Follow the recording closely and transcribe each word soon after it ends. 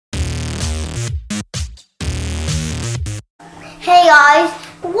Hey guys,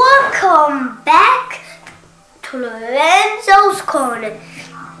 welcome back to Lorenzo's Corner.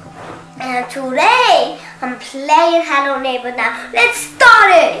 And today I'm playing Hello Neighbor. Now let's start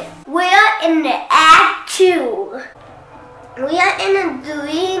it. We are in the Act 2. We are in a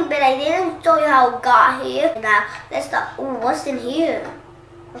dream, but I didn't show you how it got here. Now let's start. Ooh, what's in here?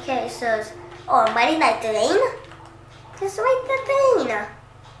 Okay, it says, oh, I'm writing that thing. Just write the thing.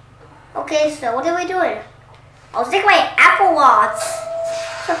 Okay, so what are we doing? I'll take my Apple Watch.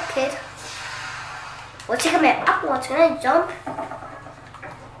 What's up, kid? We'll take my Apple Watch. Can I jump?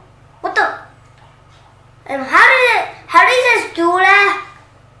 What the? And how does this do that?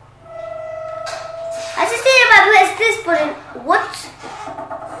 I just think if I press this button, what?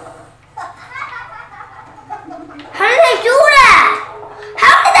 How did I do that?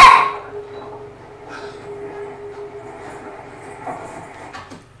 How did that?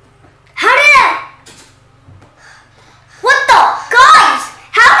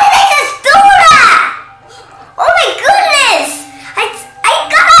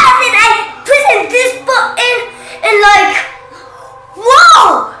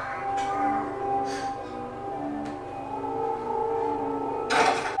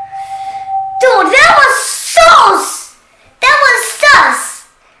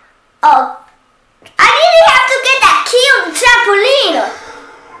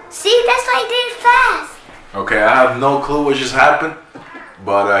 Okay, I have no clue what just happened,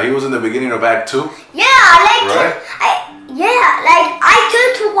 but he was in the beginning of Act 2. Yeah, I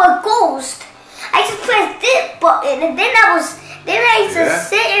turned to a ghost. I just pressed this button, and then I just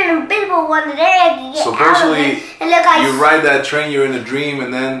sit in a invisible one, and then I can get supposedly, out of it. And look, you ride that train, you're in a dream,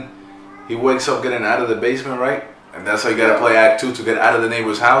 and then he wakes up getting out of the basement, right? And that's how you gotta play Act 2 to get out of the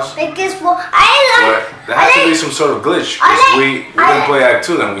neighbor's house. But guess what? There has to be some sort of glitch. We didn't play Act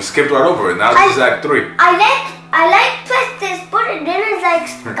 2 then. We skipped right over it. Now this is Act 3. I press this button, then it's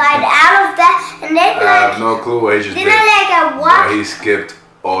like got out of that, and then I have no clue what he just did. I watched. He skipped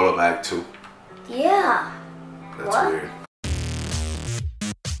all of Act 2. Yeah. That's weird.